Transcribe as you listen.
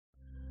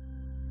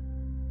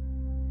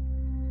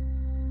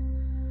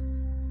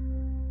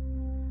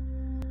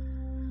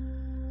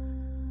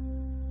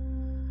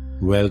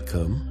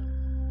Welcome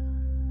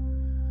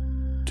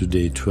to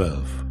day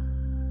 12.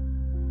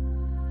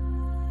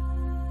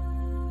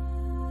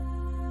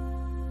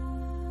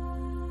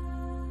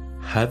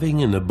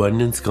 Having an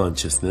abundance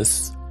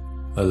consciousness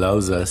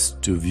allows us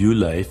to view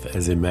life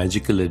as a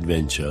magical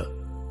adventure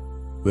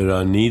where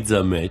our needs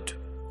are met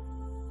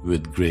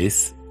with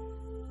grace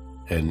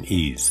and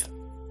ease.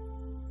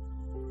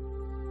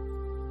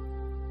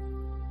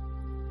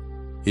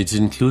 It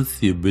includes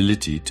the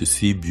ability to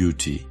see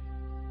beauty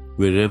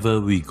wherever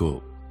we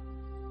go,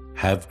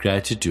 have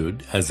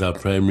gratitude as our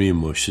primary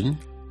emotion,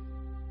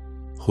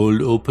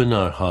 hold open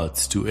our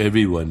hearts to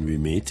everyone we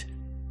meet,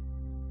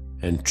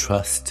 and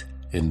trust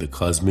in the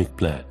cosmic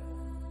plan.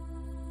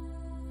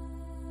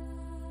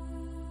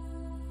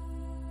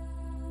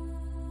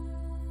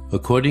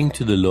 According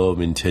to the law of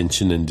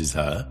intention and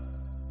desire,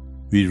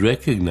 we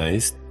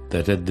recognize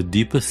that at the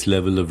deepest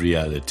level of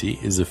reality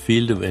is a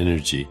field of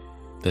energy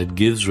that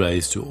gives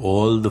rise to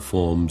all the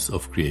forms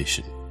of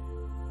creation.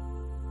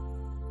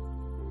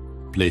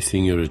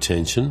 Placing your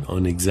attention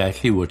on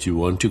exactly what you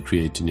want to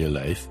create in your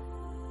life,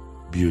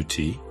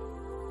 beauty,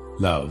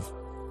 love,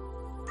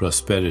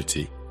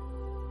 prosperity,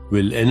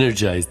 will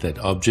energize that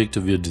object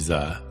of your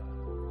desire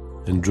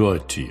and draw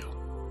it to you.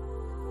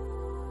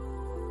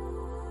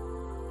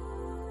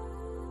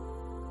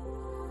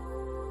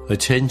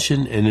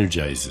 Attention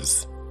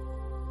energizes.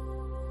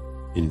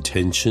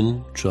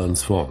 Intention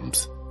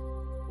transforms.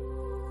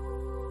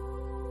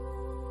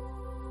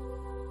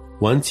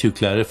 Once you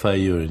clarify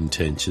your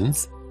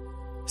intentions,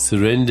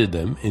 surrender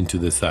them into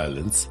the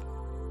silence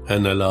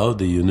and allow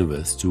the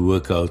universe to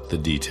work out the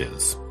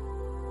details.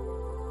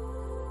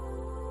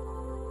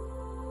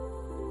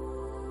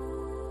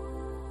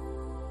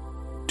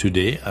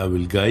 Today, I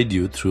will guide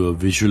you through a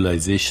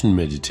visualization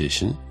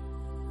meditation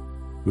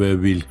where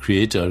we'll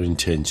create our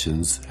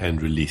intentions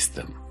and release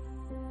them.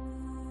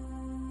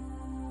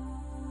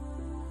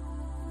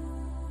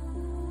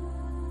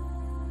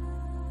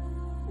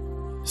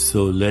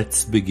 So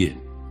let's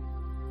begin.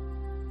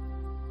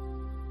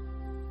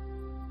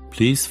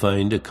 Please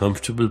find a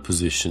comfortable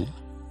position,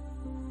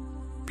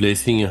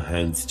 placing your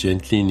hands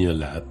gently in your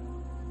lap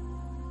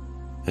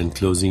and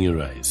closing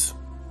your eyes.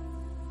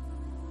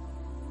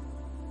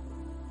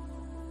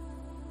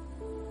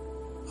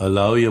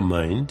 Allow your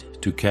mind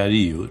to carry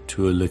you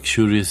to a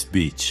luxurious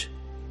beach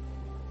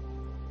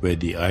where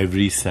the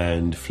ivory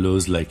sand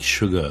flows like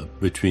sugar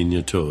between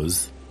your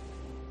toes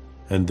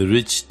and the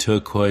rich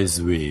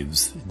turquoise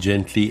waves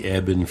gently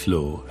ebb and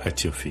flow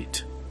at your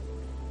feet.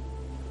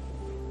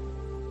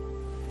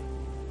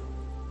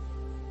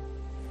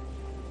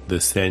 The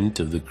scent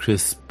of the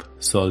crisp,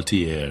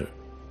 salty air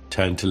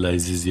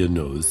tantalizes your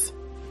nose,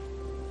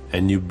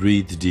 and you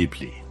breathe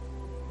deeply.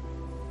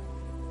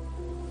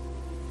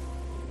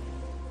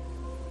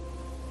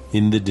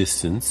 In the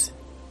distance,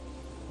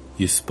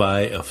 you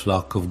spy a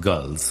flock of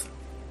gulls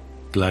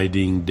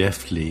gliding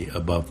deftly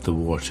above the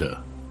water,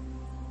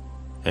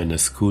 and a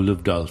school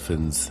of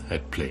dolphins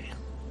at play.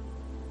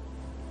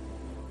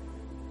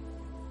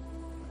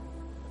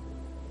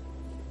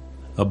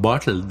 A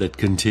bottle that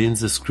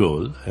contains a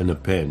scroll and a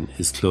pen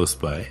is close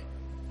by,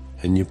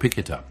 and you pick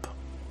it up.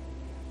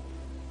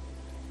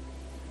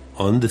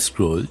 On the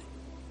scroll,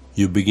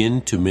 you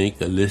begin to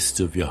make a list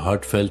of your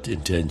heartfelt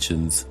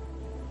intentions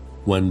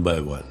one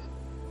by one.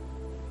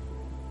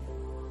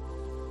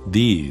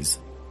 These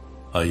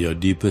are your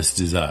deepest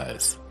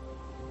desires.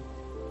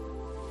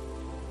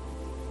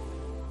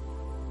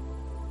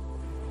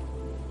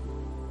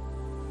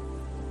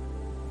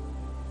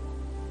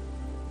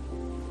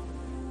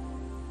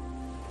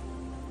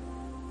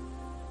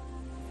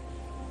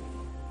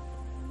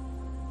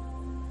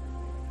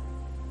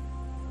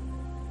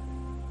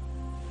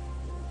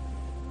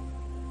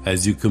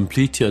 As you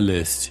complete your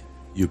list,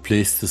 you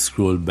place the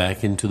scroll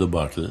back into the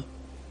bottle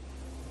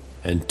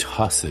and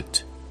toss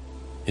it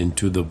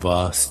into the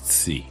vast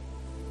sea.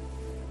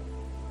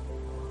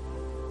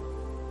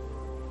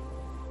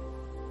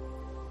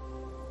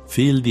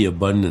 Feel the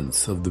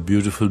abundance of the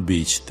beautiful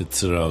beach that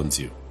surrounds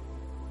you.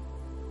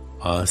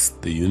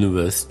 Ask the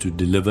universe to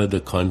deliver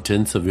the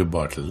contents of your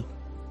bottle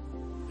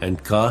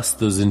and cast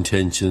those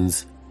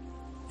intentions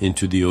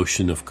into the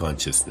ocean of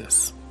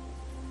consciousness.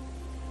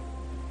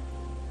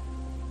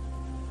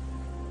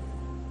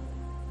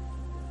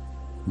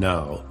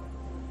 Now,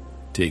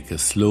 take a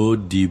slow,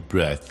 deep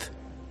breath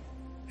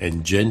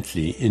and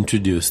gently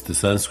introduce the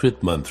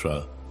Sanskrit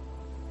mantra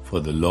for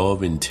the law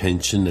of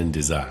intention and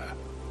desire,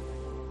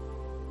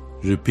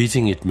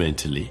 repeating it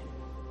mentally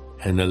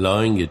and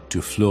allowing it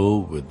to flow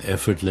with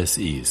effortless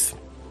ease.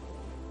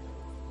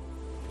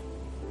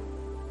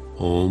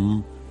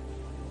 Om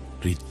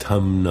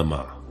Ritham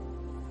Nama.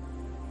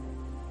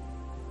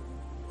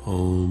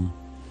 Om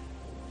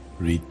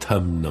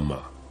Ritham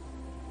Nama.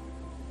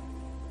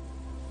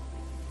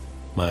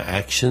 My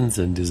actions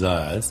and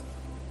desires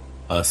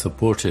are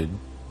supported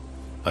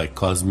by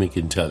cosmic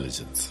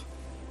intelligence.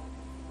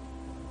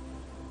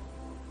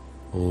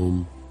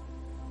 Om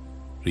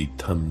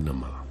Ritham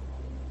Nama.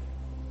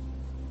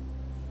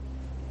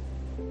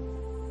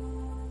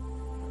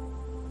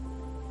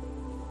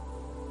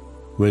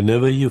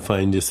 Whenever you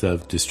find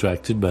yourself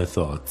distracted by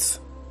thoughts,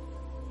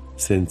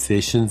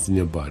 sensations in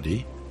your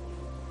body,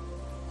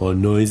 or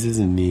noises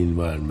in the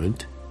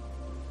environment,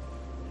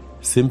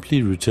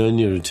 simply return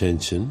your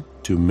attention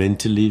to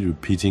mentally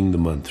repeating the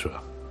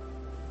mantra.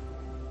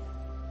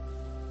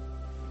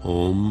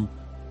 Om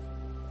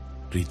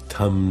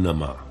Ritham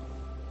Nama.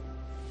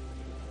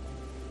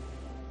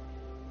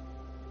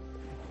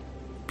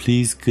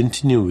 Please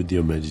continue with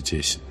your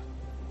meditation.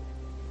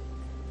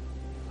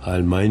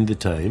 I'll mind the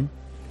time,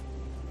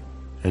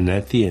 and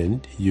at the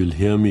end you'll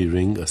hear me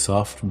ring a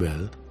soft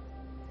bell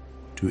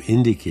to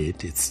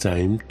indicate it's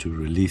time to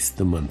release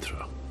the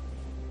mantra.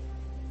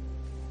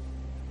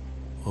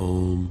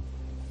 Om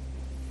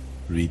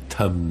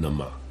Ritham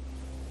Nama.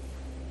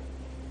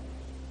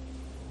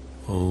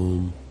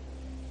 Om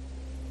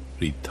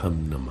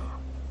Ritham Nama.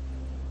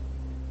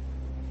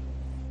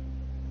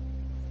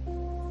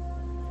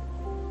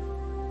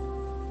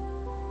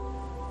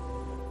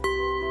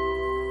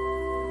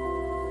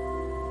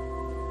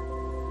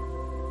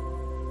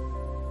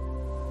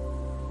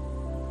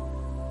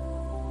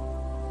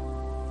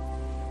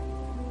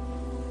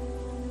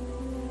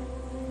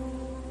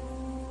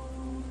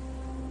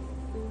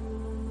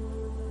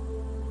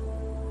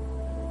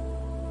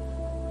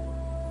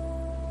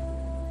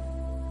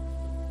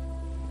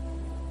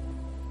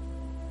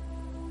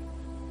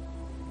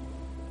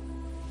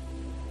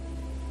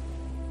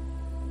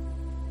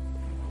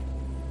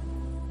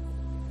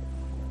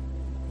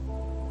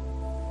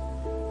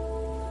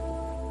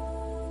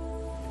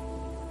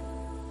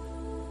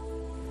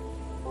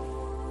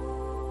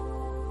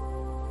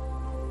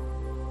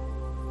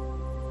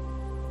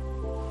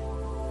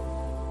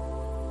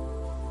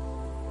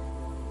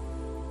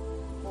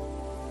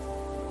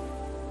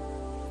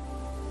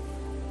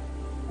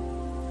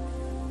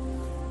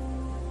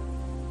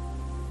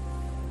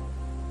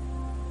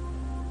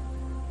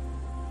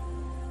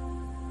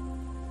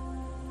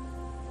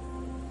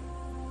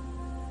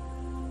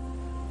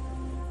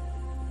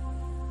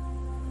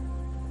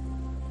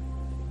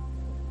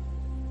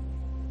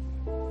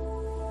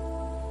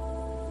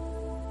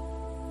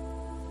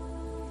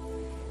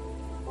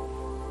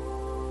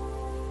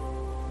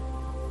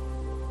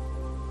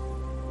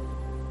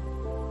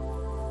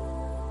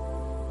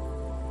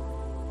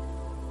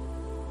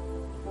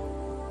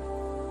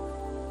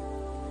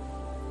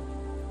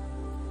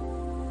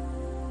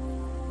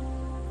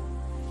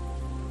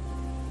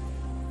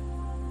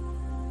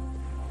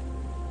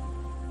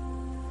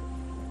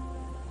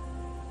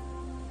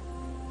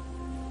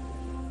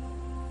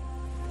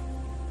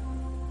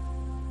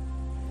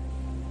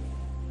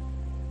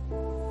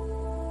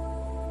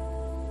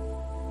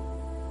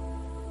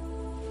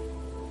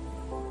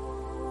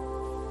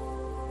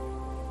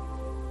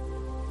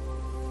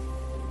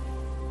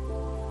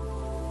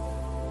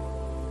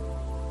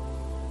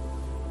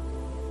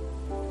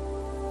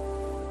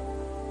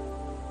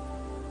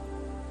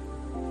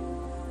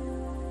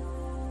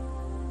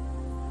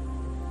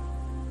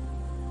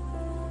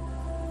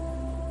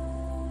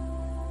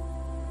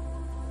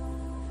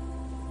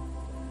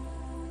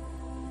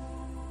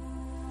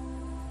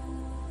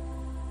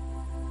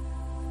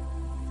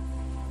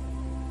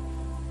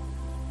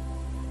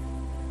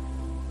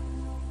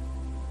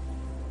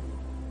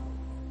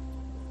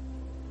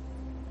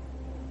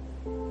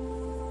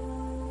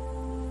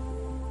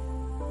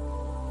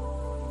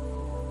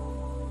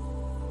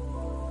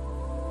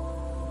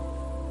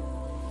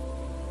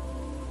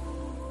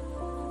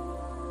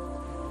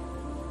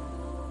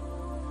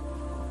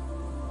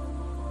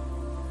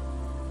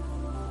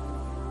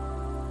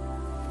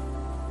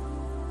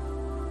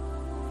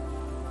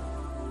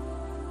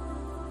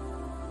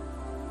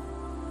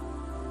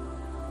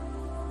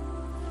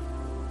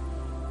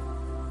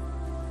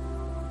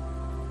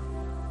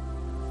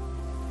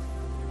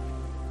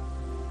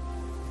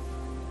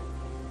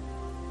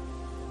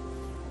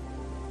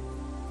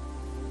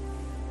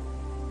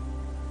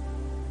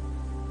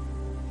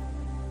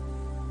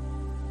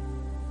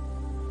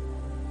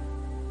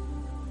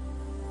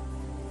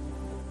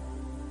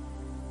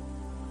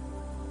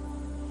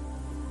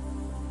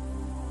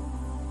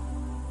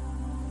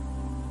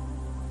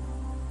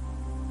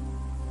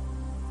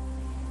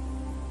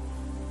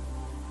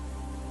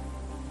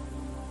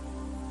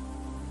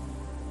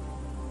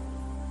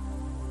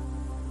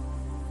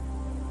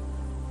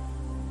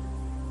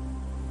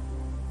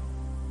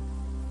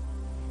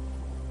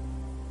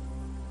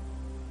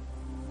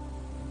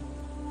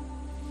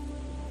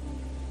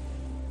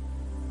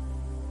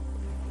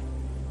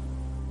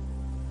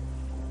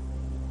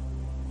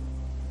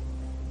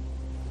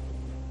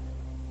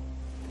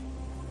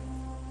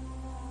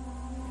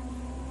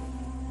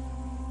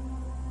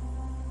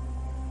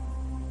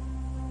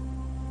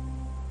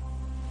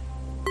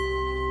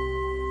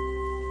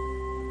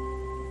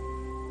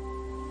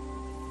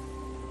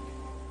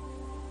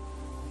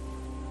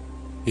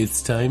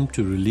 It's time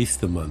to release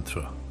the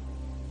mantra.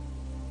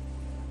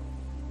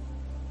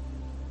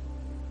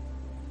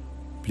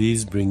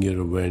 Please bring your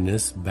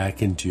awareness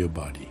back into your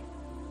body.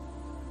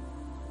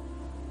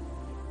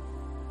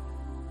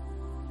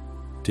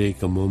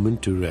 Take a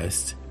moment to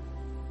rest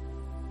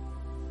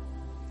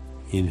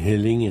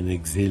inhaling and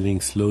exhaling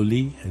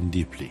slowly and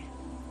deeply.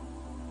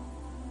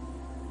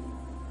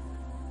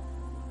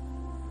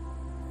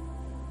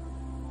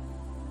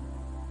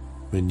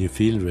 When you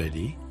feel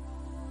ready,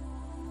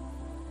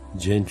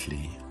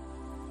 gently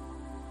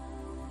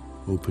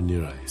open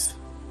your eyes.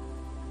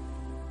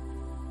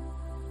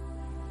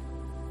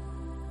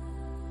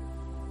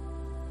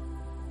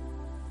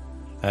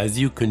 As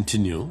you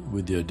continue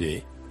with your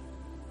day,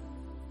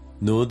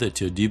 know that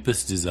your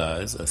deepest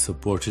desires are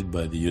supported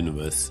by the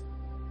universe,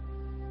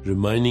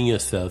 reminding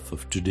yourself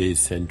of today's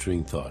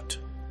centering thought.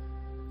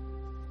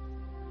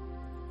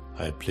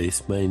 I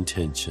place my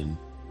intention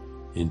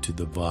into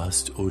the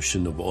vast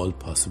ocean of all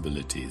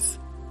possibilities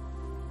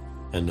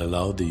and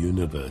allow the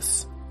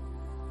universe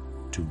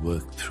to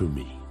work through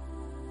me.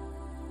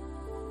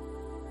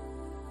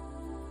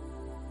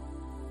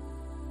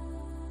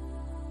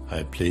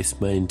 I place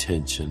my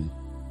intention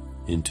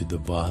into the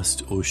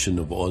vast ocean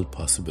of all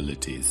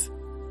possibilities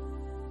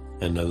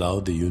and allow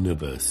the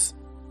universe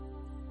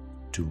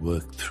to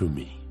work through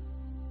me.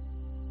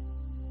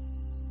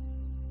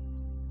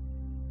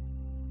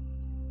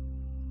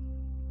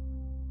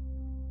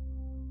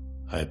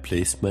 I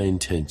place my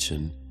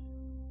intention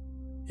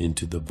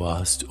into the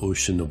vast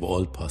ocean of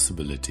all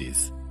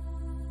possibilities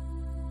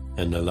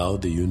and allow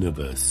the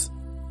universe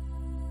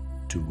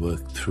to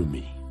work through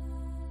me.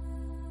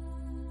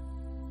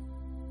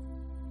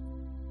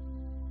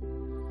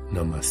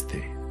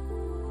 Namaste.